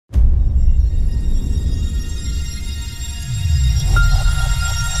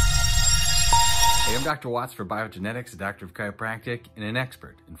Dr. Watts for BioG-Genetics, a doctor of chiropractic and an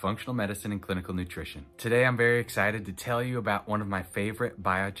expert in functional medicine and clinical nutrition. Today I'm very excited to tell you about one of my favorite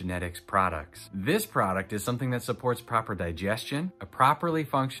BioG-Genetics products. This product is something that supports proper digestion, a properly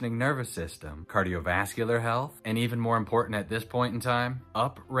functioning nervous system, cardiovascular health, and even more important at this point in time,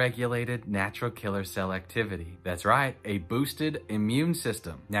 upregulated natural killer cell activity. That's right, a boosted immune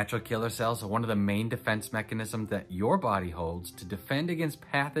system. Natural killer cells are one of the main defense mechanisms that your body holds to defend against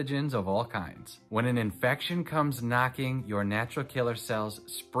pathogens of all kinds. When an infection comes knocking, your natural killer cells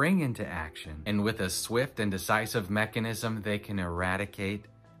spring into action, and with a swift and decisive mechanism, they can eradicate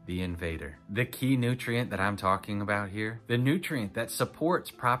the invader. The key nutrient that I'm talking about here, the nutrient that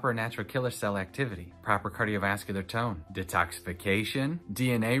supports proper natural killer cell activity, proper cardiovascular tone, detoxification,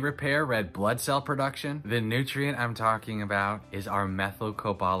 DNA repair, red blood cell production, the nutrient I'm talking about is our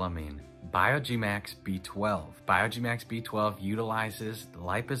methylcobalamin. BioG-Max B12. BioG-Max B12 utilizes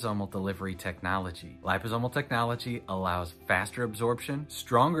liposomal delivery technology. Liposomal technology allows faster absorption,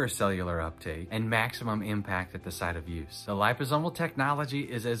 stronger cellular uptake, and maximum impact at the site of use. The liposomal technology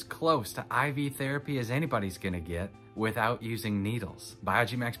is as close to IV therapy as anybody's gonna get without using needles.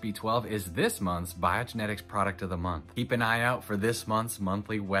 BioG-Max B12 is this month's BioGenetics Product of the Month. Keep an eye out for this month's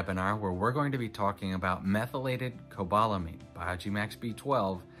monthly webinar where we're going to be talking about methylated cobalamin, BioG-Max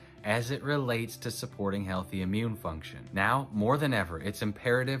B12, as it relates to supporting healthy immune function. Now, more than ever, it's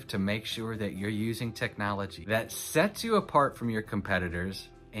imperative to make sure that you're using technology that sets you apart from your competitors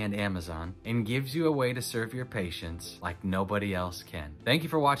and Amazon and gives you a way to serve your patients like nobody else can. Thank you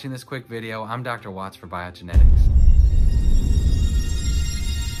for watching this quick video. I'm Dr. Watts for BioGenetics.